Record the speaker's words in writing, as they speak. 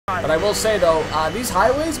But I will say though, these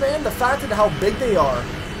highways, man, the fact of how big they are,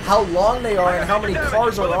 how long they are, and how many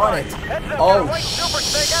cars are on it. Oh,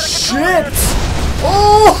 shit!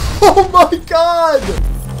 Oh my god!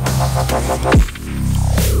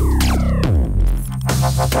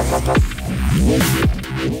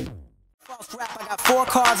 I got 4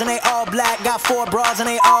 cars and they all black, got 4 bras and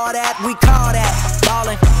they all that. We call that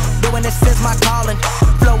ballin'. Doing this is my calling.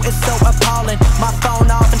 Flow is so appalling. My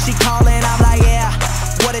phone off and she calling. I'm like, yeah,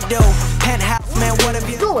 what it do? Penthouse, man, what have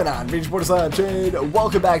you going on? The SLAP Train.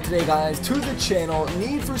 Welcome back today, guys, to the channel.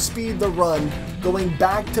 Need for Speed the Run, going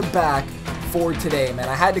back to back for today, man.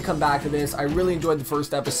 I had to come back to this. I really enjoyed the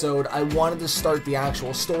first episode. I wanted to start the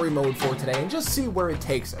actual story mode for today and just see where it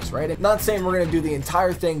takes us, right? I'm not saying we're gonna do the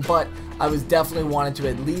entire thing, but I was definitely wanted to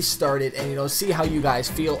at least start it and, you know, see how you guys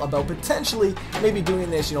feel about potentially maybe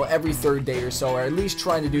doing this, you know, every third day or so, or at least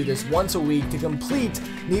trying to do this once a week to complete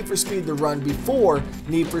Need for Speed the Run before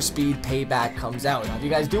Need for Speed Payback comes out. Now, if you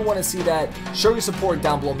guys do want to see that, show your support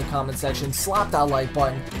down below in the comment section. Slap that like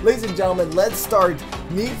button. Ladies and gentlemen, let's start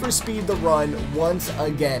Need for Speed the Run once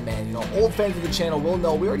again, man. You know, old fans of the channel will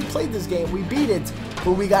know we already played this game. We beat it,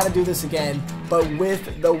 but we got to do this again, but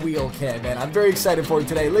with the wheel cam, man. I'm very excited for it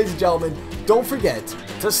today. Ladies and gentlemen, don't forget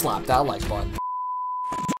to slap that like button.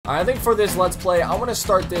 I think for this Let's Play, I want to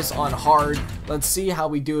start this on hard. Let's see how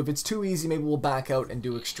we do. If it's too easy, maybe we'll back out and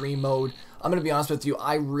do extreme mode. I'm going to be honest with you,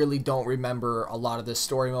 I really don't remember a lot of this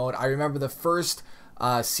story mode. I remember the first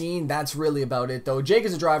scene, that's really about it though. Jake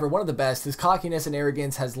is a driver, one of the best. His cockiness and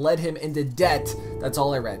arrogance has led him into debt. That's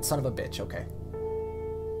all I read. Son of a bitch, okay.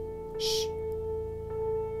 Shh.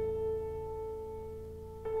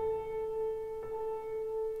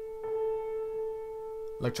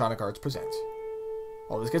 Electronic Arts presents.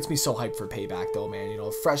 Oh, this gets me so hyped for Payback though, man. You know,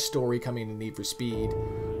 a fresh story coming to Need for Speed.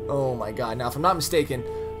 Oh my god. Now, if I'm not mistaken,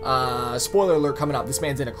 spoiler alert coming up, this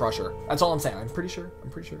man's in a crusher. That's all I'm saying. I'm pretty sure.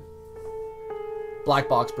 Black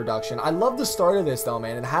Box production. I love the start of this though,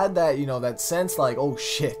 man. It had that, you know, that sense like, oh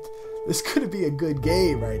shit, this could be a good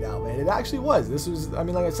game right now, man. It actually was. This was, I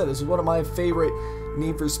mean, like I said, this is one of my favorite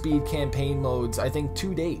Need for Speed campaign modes, I think,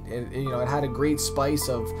 to date. You know, it had a great spice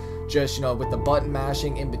of just, you know, with the button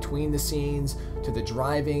mashing in between the scenes, to the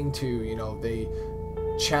driving, to, you know, the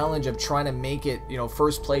challenge of trying to make it, you know,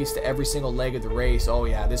 first place to every single leg of the race. Oh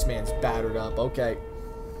yeah, this man's battered up. Okay.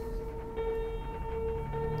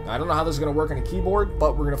 I don't know how this is going to work on a keyboard,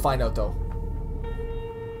 but we're going to find out though.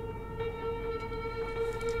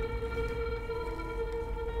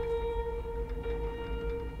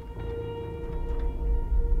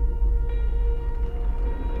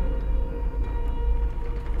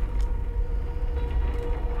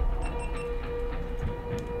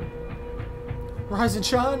 Rise and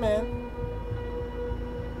shine, man.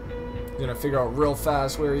 He's gonna figure out real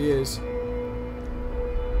fast where he is.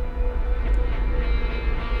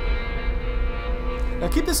 Now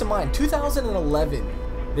keep this in mind, 2011,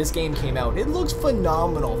 this game came out. It looks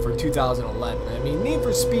phenomenal for 2011. I mean, Need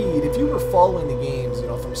for Speed, if you were following the games, you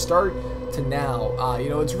know, from start to now, you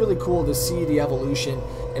know, it's really cool to see the evolution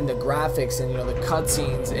and the graphics and, you know, the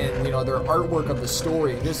cutscenes and, you know, their artwork of the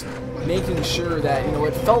story, and just making sure that, you know,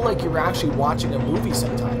 it felt like you were actually watching a movie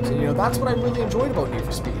sometimes. And, you know, that's what I really enjoyed about Need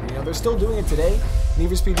for Speed. You know, they're still doing it today. Need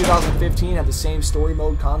for Speed 2015 had the same story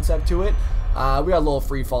mode concept to it. We got a little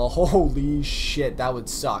free fall. Holy shit, that would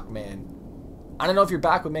suck, man. I don't know if your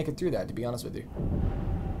back would make it through that, to be honest with you.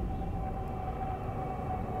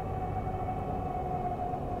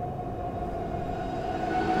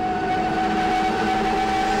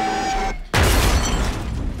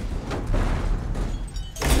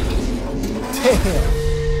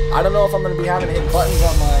 Damn. I don't know if I'm going to be having to hit buttons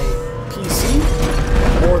on my PC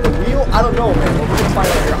or the wheel. I don't know, man. We're going to find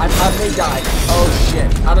out here. I may die. Oh,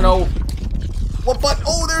 shit. I don't know. What button?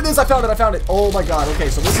 Oh, there it is. I found it. Oh, my God. Okay,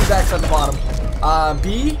 so this is X at the bottom.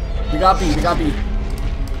 B. We got B.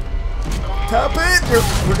 Tap it.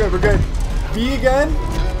 We're good. B again.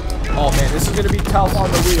 Oh, man. This is going to be tough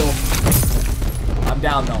on the wheel. I'm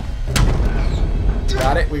down, though.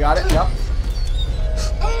 Got it. We got it. Yep.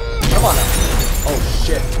 Come on now. Oh,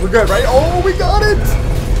 shit. We're good, right? Oh, we got it.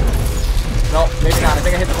 No, maybe not. I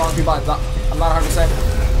think I hit the wrong 2 buttons. I'm not 100%.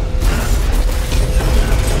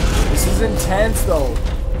 This is intense, though.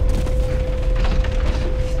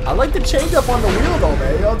 I like the change up on the wheel, though,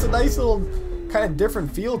 man. You know, it's a nice little kind of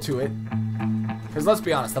different feel to it. Because let's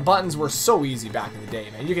be honest, the buttons were so easy back in the day,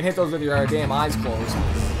 man. You can hit those with your damn eyes closed.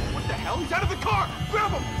 What the hell? He's out of the car! Grab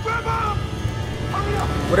him! Hurry up!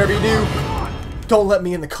 Whatever you do, don't let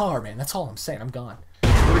me in the car, man. That's all I'm saying. I'm gone.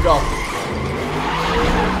 Here we go.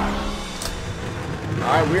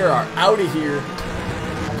 Alright, we are out of here.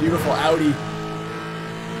 Beautiful Audi.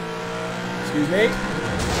 Excuse me.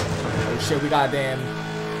 Oh shit, we got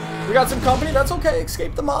some company. That's okay.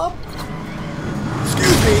 Escape the mob.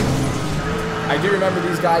 Excuse me. I do remember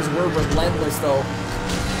these guys were relentless though.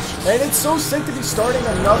 And it's so sick to be starting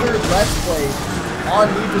another Let's Play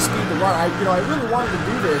on Need for Speed the Run. I really wanted to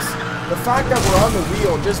do this. The fact that we're on the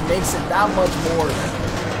wheel just makes it that much more.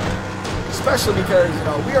 Especially because,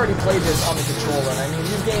 we already played this on the controller. And I mean,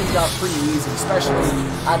 these games got pretty easy, especially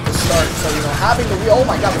at the start. So, having the wheel... Oh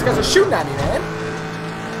my god, these guys are shooting at me, man.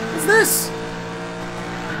 What's this?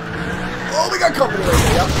 Oh, we got company right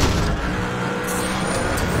here. Yep.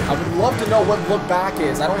 I would love to know what look back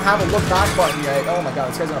is. I don't have a look back button yet. Oh my god,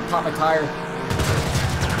 this guy's gonna pop my tire.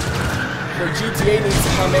 Where GTA needs to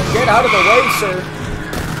come in. Get out of the way, sir.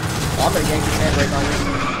 Oh, I'm gonna yank his hand right now.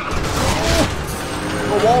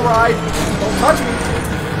 A wall ride. Don't touch me.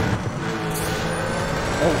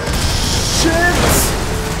 Oh, shit.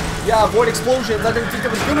 Yeah, avoid explosions. I didn't think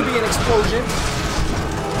there was going to be an explosion.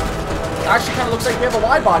 Actually, kind of looks like we have a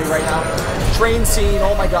wide body right now. Train scene.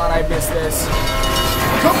 Oh, my God. I missed this.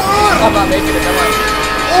 Come on. I'm not making it. Am I?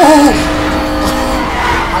 Oh.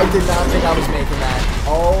 I did not think I was making that.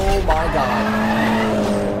 Oh, my God.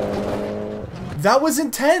 That was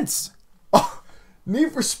intense.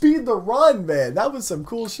 Need for Speed the Run, man. That was some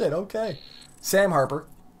cool shit. Okay. Sam Harper.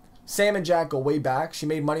 Sam and Jack go way back. She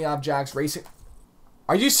made money off Jack's racing.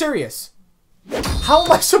 Are you serious? How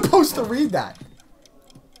am I supposed to read that?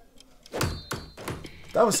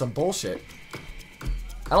 That was some bullshit.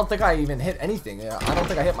 I don't think I even hit anything. I don't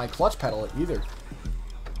think I hit my clutch pedal either.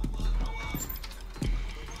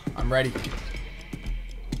 I'm ready.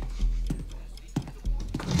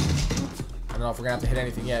 I don't know if we're going to have to hit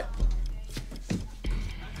anything yet.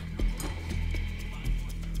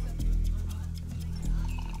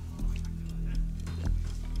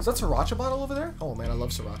 Is that sriracha bottle over there? Oh man, I love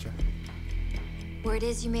sriracha. Word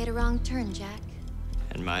is you made a wrong turn, Jack.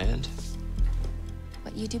 And my end?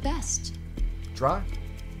 What you do best. Drive.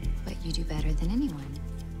 What you do better than anyone.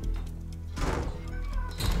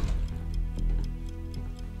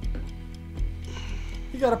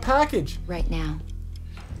 You got a package. Right now.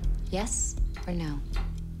 Yes or no?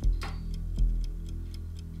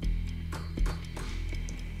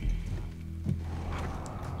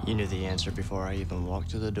 You knew the answer before I even walked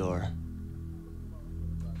through the door.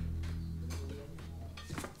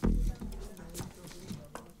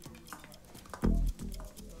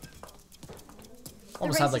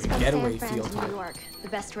 Almost had like a getaway feel to New it. York, the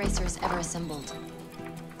best racers ever assembled.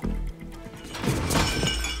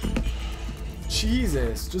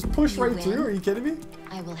 Jesus, just push You right win. through. Are you kidding me?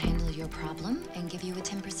 I will handle your problem and give you a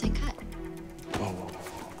 10% cut. Whoa.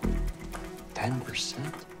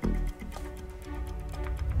 10%?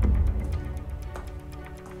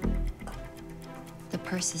 The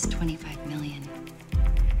purse is 25 million.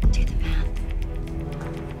 Do the math.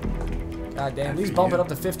 God damn, these bump it up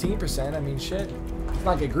to 15%. I mean, shit. Let's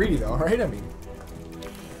not get greedy though, right? I mean.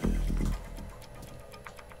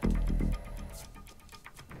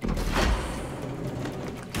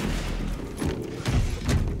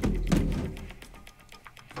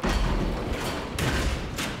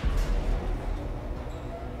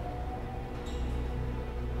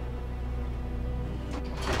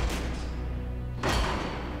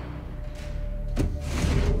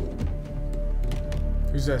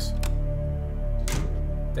 Who's this?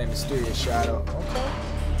 That mysterious shadow. Okay.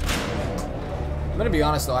 I'm gonna be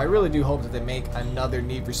honest though, I really do hope that they make another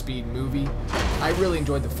Need for Speed movie. I really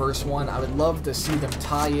enjoyed the first one. I would love to see them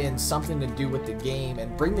tie in something to do with the game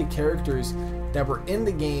and bring the characters that were in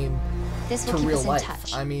the game This to will keep real us in life.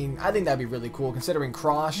 touch. I mean, I think that'd be really cool considering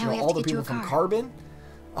Cross, Now we have all to the get you people a from car. Carbon.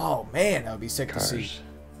 Oh man, that would be sick to see. Cars.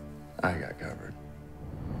 I got covered.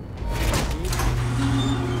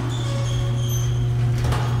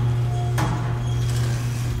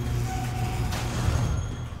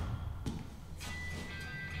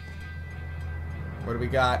 What do we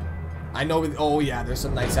got? I know. Oh yeah, there's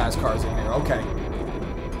some nice ass cars in here. Okay.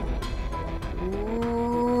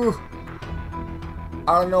 Ooh.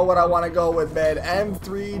 I don't know what I want to go with, man.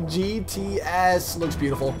 M3 GTS looks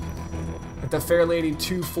beautiful. With the Fairlady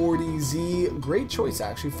 240Z, great choice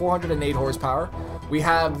actually. 408 horsepower. We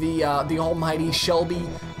have the almighty Shelby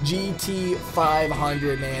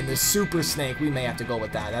GT500, man. The Super Snake. We may have to go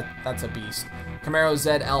with that. That's a beast. Camaro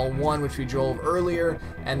ZL1, which we drove earlier,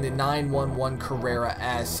 and the 911 Carrera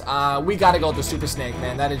S. We got to go with the Super Snake,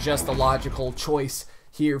 man. That is just the logical choice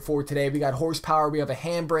here for today. We got horsepower. We have a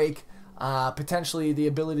handbrake. Potentially the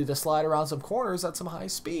ability to slide around some corners at some high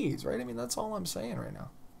speeds, right? I mean, that's all I'm saying right now.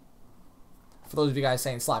 For those of you guys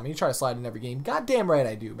saying slide, I mean, you try to slide in every game. Goddamn right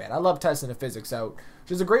I do, man. I love testing the physics out,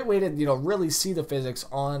 which is a great way to, really see the physics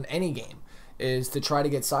on any game. is to try to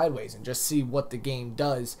get sideways and just see what the game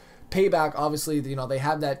does. Payback, obviously, you know, they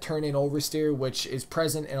have that turn-in oversteer, which is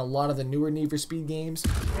present in a lot of the newer Need for Speed games.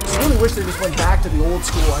 I really wish they just went back to the old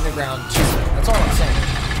school underground too. That's all I'm saying.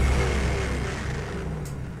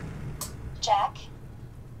 Jack?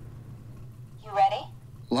 You ready?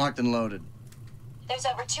 Locked and loaded. There's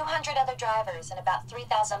over 200 other drivers and about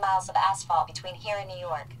 3,000 miles of asphalt between here and New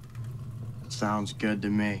York. Sounds good to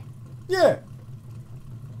me. Yeah.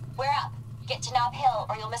 We're up. Get to Nob Hill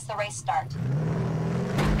or you'll miss the race start.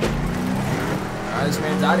 Alright, this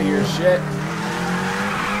man's out of here. Shit.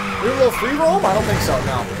 We have a little free roam? I don't think so,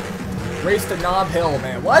 no. Race to Nob Hill,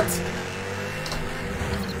 man. What?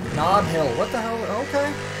 Nob Hill. What the hell?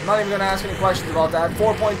 Okay. I'm not even going to ask any questions about that.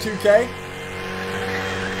 4.2K.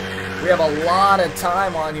 We have a lot of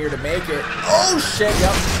time on here to make it. Oh, shit.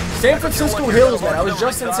 Yep. San Francisco Hills, man. I was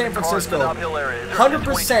just in San Francisco.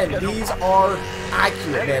 100%. These are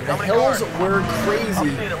accurate, man. The hills were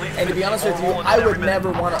crazy. And to be honest with you, I would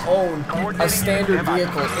never want to own a standard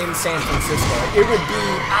vehicle in San Francisco. It would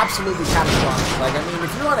be absolutely catastrophic. Like, I mean,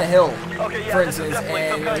 if you're on a hill, for instance,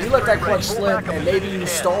 and you let that clutch slip and maybe you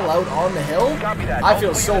stall out on the hill, I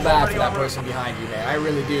feel so bad for that person behind you, man. I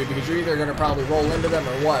really do, because you're either going to probably roll into them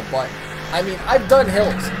or what. But, I mean, I've done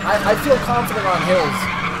hills. I feel confident on hills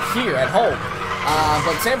here at home.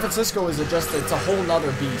 But San Francisco is it's a whole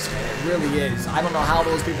nother beast, man. It really is. I don't know how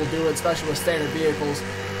those people do it, especially with standard vehicles.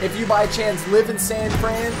 If you by chance live in San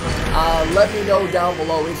Fran, let me know down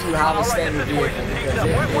below if you have a standard vehicle, because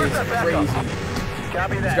it is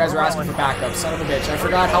crazy. These guys are asking for backup, son of a bitch. I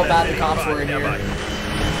forgot how bad the cops were in here.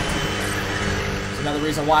 So another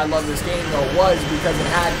reason why I love this game, though, was because it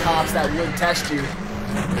had cops that would test you.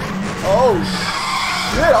 Oh,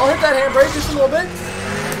 shit. I'll hit that handbrake just a little bit.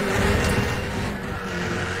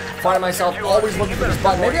 Finding myself always looking for this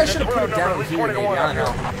button. Maybe I should have put it down here, maybe. I don't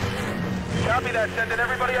know. Copy that. Sending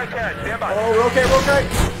everybody I can. Stand by. Oh, we're okay, we're okay.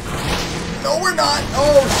 No, we're not.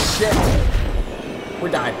 Oh, shit.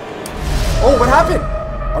 We died. Oh, what happened?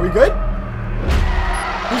 Are we good?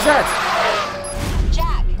 Who's that?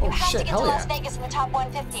 Jack, you Oh, have shit, to get hell to yeah. Las Vegas in the top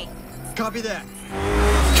 150. Copy that.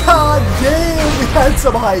 God damn, we had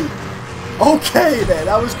some height. Okay, man,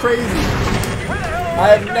 that was crazy.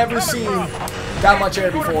 I have never seen that much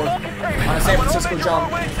air before on a San Francisco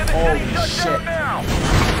jump. Holy shit.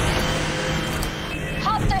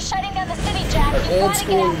 Cops are shutting down the city, Jack. That You old gotta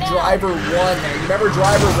school get out now. Driver 1, man. You remember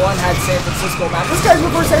Driver 1 had San Francisco map? This guy's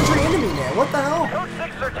reverse entry into me, man. What the hell? Code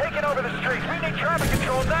 6 are taking over the streets. We need traffic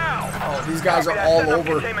control now. Oh, these guys are all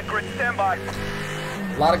over. Containment grid, stand by.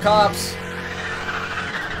 A lot of cops.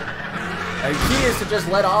 And the key is to just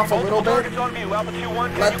let off a little bit.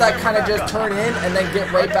 Let that kind of just turn in and then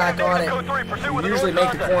get right back on it. You usually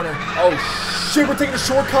make the corner. Oh, shit, we're taking a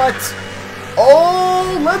shortcut.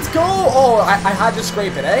 Oh, let's go. Oh, I had to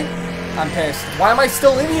scrape it, eh? I'm pissed. Why am I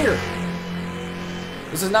still in here?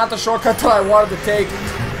 This is not the shortcut that I wanted to take.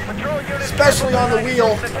 Especially on the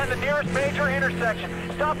wheel.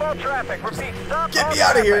 Get me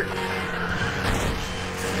out of here.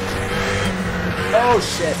 Oh,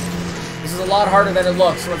 shit. This is a lot harder than it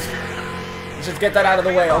looks. Let's just get that out of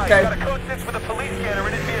the way, okay?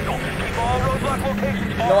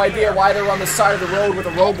 No idea why they're on the side of the road with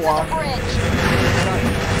a roadblock.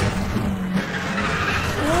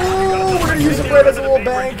 Ooh, we're gonna use the bread as a little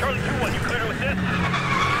bank. Got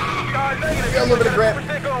a little bit of grip.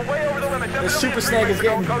 This Super Snake is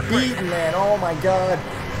getting beaten, man. Oh my god.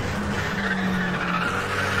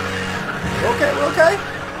 We're okay, we're okay.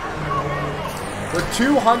 We're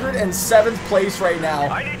 207th place right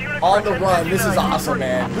now on the run. This is awesome,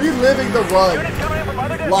 man. Reliving the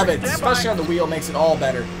run. Love it. Especially on the wheel makes it all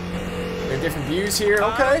better. There are different views here.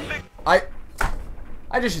 Okay. I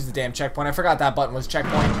just used the damn checkpoint. I forgot that button was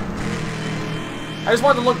checkpoint. I just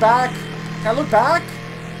wanted to look back. Can I look back?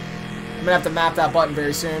 I'm gonna have to map that button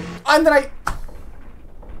very soon. And then I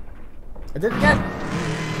did it again.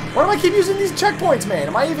 Why do I keep using these checkpoints, man?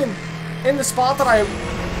 Am I even in the spot that I...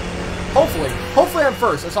 Hopefully I'm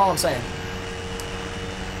first. That's all I'm saying.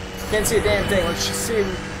 Can't see a damn thing. Let's just see.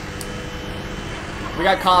 We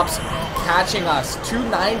got cops catching us.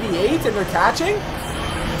 298 and they're catching? Look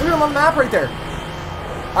at them on the map right there.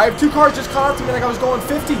 I have two cars just caught up to me like I was going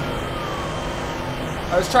 50.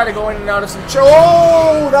 I was trying to go in and out of some...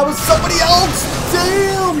 Oh, that was somebody else.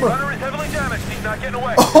 Damn. Runner is heavily damaged. He's not getting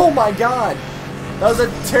away. Oh my god. That was a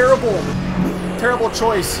terrible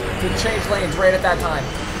choice to change lanes right at that time.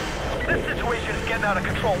 This situation is getting out of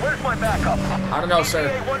control. Where's my backup? I don't know, sir.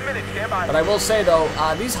 1 minute, stand by. But I will say, though,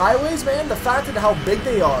 these highways, man, the fact that how big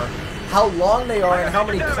they are, how long they are, and how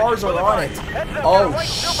many cars are on it. Oh,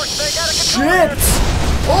 shit!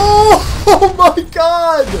 Oh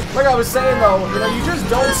god! Like I was saying though, you know, you just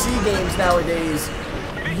don't see games nowadays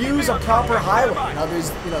use a proper highway. Now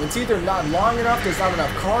there's, you know, it's either not long enough, there's not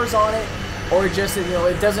enough cars on it, or just, you know,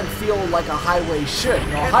 it doesn't feel like a highway should.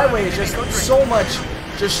 You know, a highway is just so much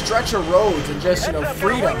just stretch of roads and just, you know,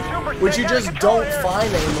 freedom, which you just don't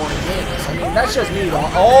find anymore in games. I mean, that's just me though.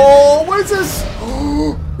 Oh, what is this?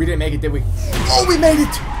 We didn't make it, did we? Oh, we made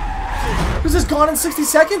it! Was this gone in 60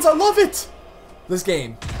 seconds? I love it! This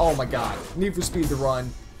game, oh my god. Need for Speed the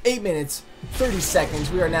Run, 8 minutes, 30 seconds.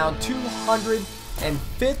 We are now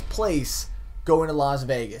 205th place going to Las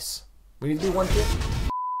Vegas. We need to do 150.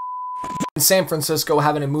 In San Francisco,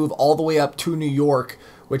 having to move all the way up to New York,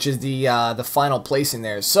 which is the final placing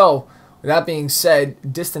there. So, with that being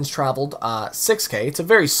said, distance traveled, 6K. It's a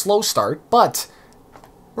very slow start, but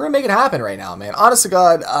we're gonna make it happen right now, man. Honest to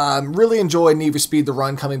God, really enjoyed Need for Speed the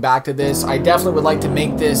Run coming back to this. I definitely would like to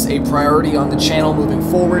make this a priority on the channel moving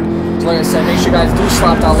forward. So like I said, make sure you guys do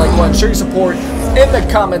slap that like button, show your support in the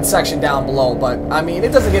comment section down below. But I mean,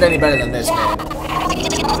 it doesn't get any better than this, man.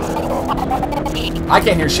 I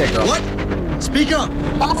can't hear shit, girl. What? Speak up.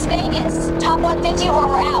 Las Vegas, top 150 or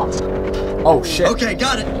we're out. Oh shit. Okay,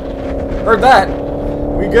 got it. Heard that.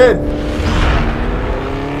 We good.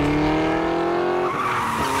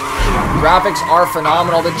 Graphics are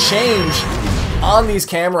phenomenal. The change on these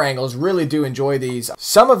camera angles, really do enjoy these.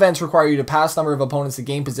 Some events require you to pass number of opponents to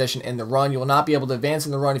gain position in the run. You will not be able to advance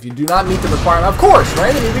in the run if you do not meet the requirement. Of course,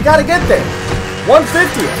 right? I mean, we gotta get there.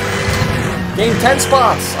 150th. Gain 10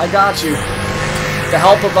 spots. I got you. The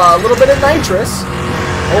help of a little bit of nitrous.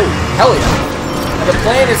 Oh, hell yeah. And the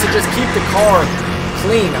plan is to just keep the car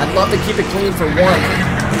clean. I'd love to keep it clean for one.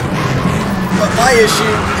 But my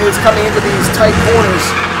issue is coming into these tight corners.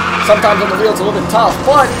 Sometimes on the wheel it's a little bit tough,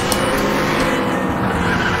 but...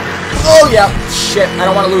 Oh yeah, shit, I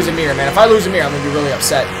don't want to lose a mirror, man. If I lose a mirror, I'm going to be really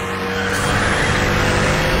upset.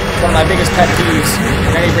 It's one of my biggest pet peeves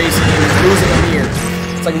in any racing game is losing a mirror.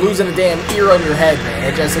 It's like losing a damn ear on your head, man.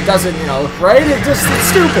 It doesn't, you know, right? It's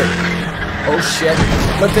stupid. Oh shit,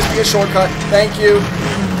 let this be a shortcut. Thank you.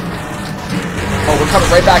 Oh, we're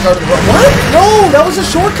coming right back out of the road. What? No, that was a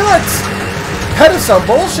shortcut. That is some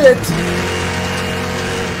bullshit.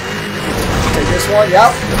 Take this one,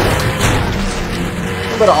 yep. A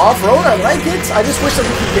little bit of off-road, I like it. I just wish that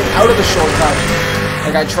we could get out of the shortcut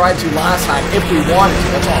like I tried to last time if we wanted to.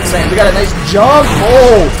 That's all I'm saying. We got a nice jump.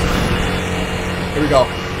 Oh! Here we go.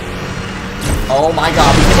 Oh my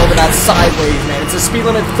god, we came over that sideways, man. It's a speed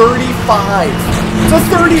limit 35. It's a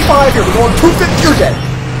 35 here. We're going 250. You're dead.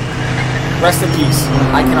 Rest in peace.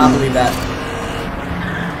 I cannot believe that.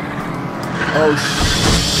 Oh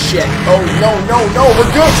shit. Oh no, no, no.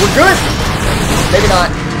 We're good. We're good. Maybe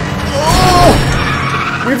not. Oh!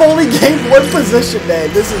 We've only gained one position,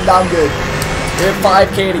 man. This is not good. We have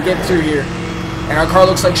 5K to get through here. And our car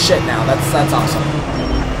looks like shit now. That's awesome.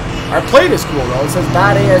 Our plate is cool, though. It says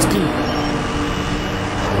bad ASP.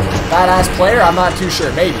 Badass player? I'm not too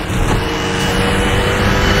sure. Maybe. Here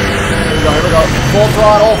we go. Here we go. Full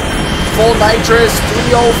throttle. Full nitrous.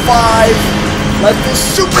 305. Let this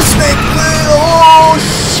super snake live. Oh,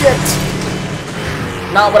 shit.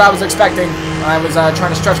 Not what I was expecting. I was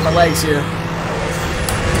trying to stretch my legs here.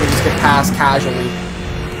 We just get past casually.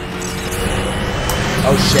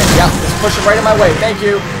 Oh shit, yep, just push it right in my way, thank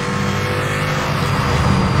you.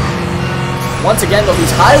 Once again though, these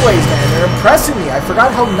highways, man, they're impressing me. I forgot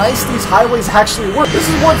how nice these highways actually work. This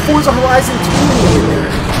is what Forza Horizon 2 needed.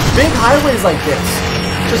 Big highways like this.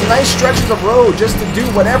 Just nice stretches of road just to do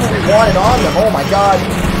whatever we wanted on them. Oh my god.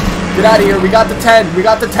 Get out of here, we got the 10, we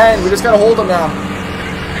got the 10. We just gotta hold them now.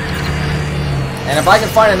 And if I can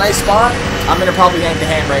find a nice spot, I'm going to probably yank the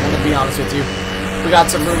handbrake, I'm going to be honest with you. We got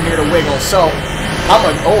some room here to wiggle, so I'm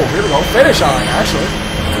going to, oh, here we go, finish on, actually.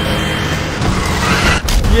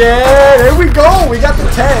 Yeah, there we go, we got the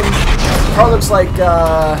 10. Car looks like,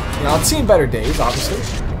 you know, it's seen better days, obviously.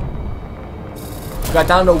 We got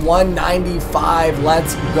down to 195,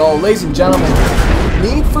 let's go. Ladies and gentlemen,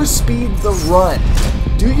 Need for Speed the Run.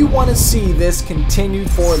 Do you want to see this continued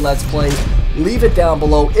for Let's Play? Leave it down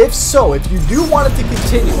below. If so, if you do want it to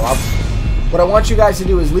continue, what I want you guys to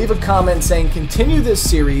do is leave a comment saying continue this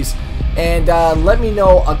series and let me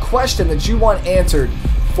know a question that you want answered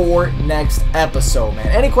for next episode, man.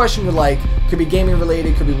 Any question you like, could be gaming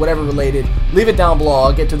related, could be whatever related, leave it down below.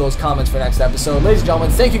 I'll get to those comments for next episode. Ladies and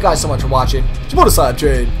gentlemen, thank you guys so much for watching. It's your boy, the SLAP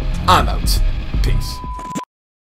Train. I'm out. Peace.